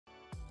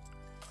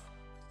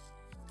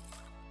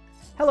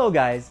Hello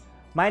guys,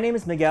 my name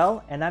is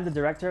Miguel and I'm the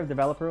Director of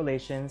Developer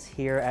Relations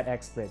here at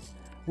XSplit.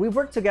 We've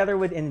worked together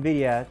with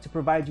NVIDIA to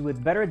provide you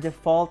with better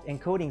default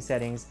encoding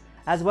settings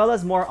as well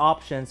as more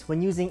options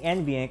when using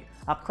NVENC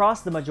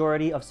across the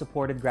majority of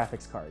supported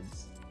graphics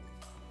cards.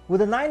 With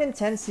the 9 and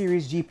 10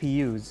 series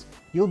GPUs,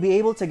 you'll be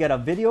able to get a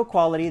video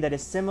quality that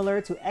is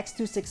similar to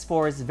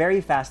X264's very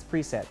fast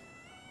preset.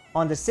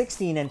 On the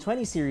 16 and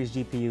 20 series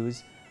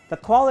GPUs, the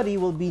quality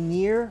will be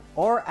near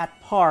or at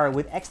par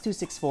with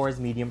X264's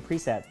medium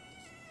preset.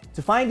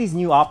 To find these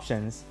new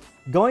options,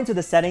 go into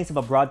the settings of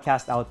a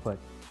broadcast output.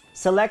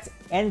 Select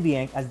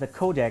NVENC as the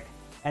codec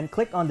and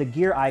click on the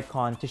gear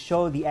icon to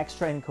show the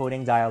extra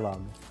encoding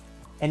dialog.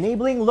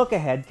 Enabling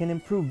look-ahead can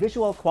improve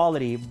visual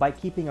quality by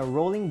keeping a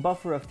rolling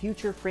buffer of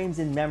future frames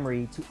in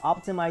memory to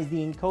optimize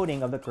the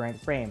encoding of the current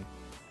frame.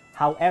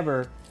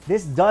 However,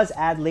 this does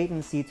add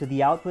latency to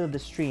the output of the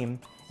stream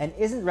and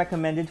isn't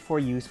recommended for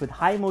use with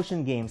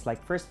high-motion games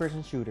like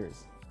first-person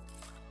shooters.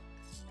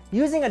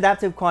 Using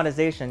adaptive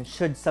quantization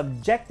should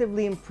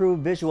subjectively improve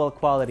visual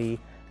quality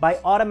by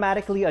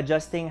automatically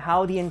adjusting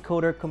how the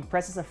encoder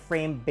compresses a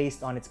frame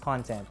based on its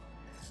content.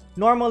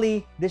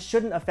 Normally, this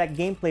shouldn't affect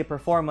gameplay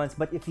performance,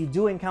 but if you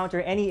do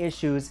encounter any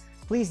issues,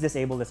 please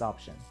disable this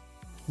option.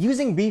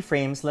 Using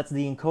B-frames lets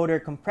the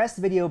encoder compress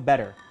video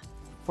better.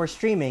 For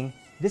streaming,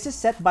 this is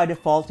set by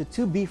default to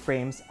 2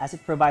 B-frames as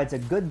it provides a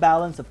good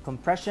balance of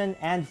compression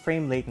and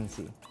frame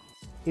latency.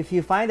 If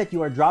you find that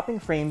you are dropping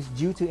frames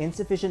due to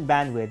insufficient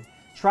bandwidth,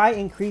 try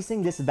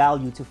increasing this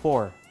value to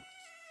 4.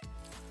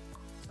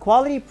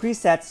 Quality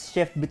presets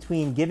shift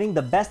between giving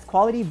the best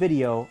quality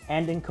video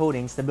and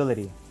encoding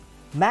stability.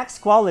 Max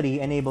quality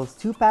enables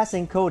 2-pass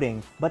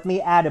encoding but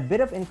may add a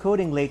bit of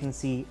encoding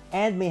latency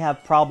and may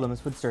have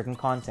problems with certain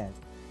content.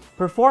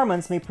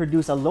 Performance may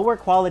produce a lower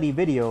quality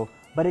video,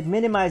 but it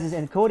minimizes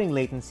encoding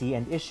latency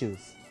and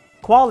issues.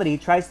 Quality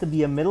tries to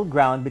be a middle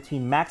ground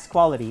between max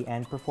quality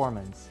and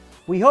performance.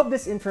 We hope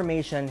this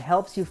information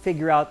helps you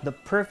figure out the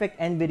perfect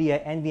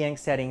NVIDIA NVENC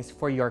settings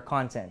for your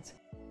content.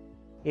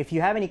 If you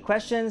have any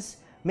questions,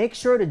 make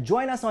sure to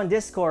join us on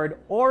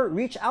Discord or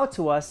reach out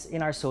to us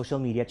in our social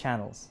media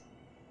channels.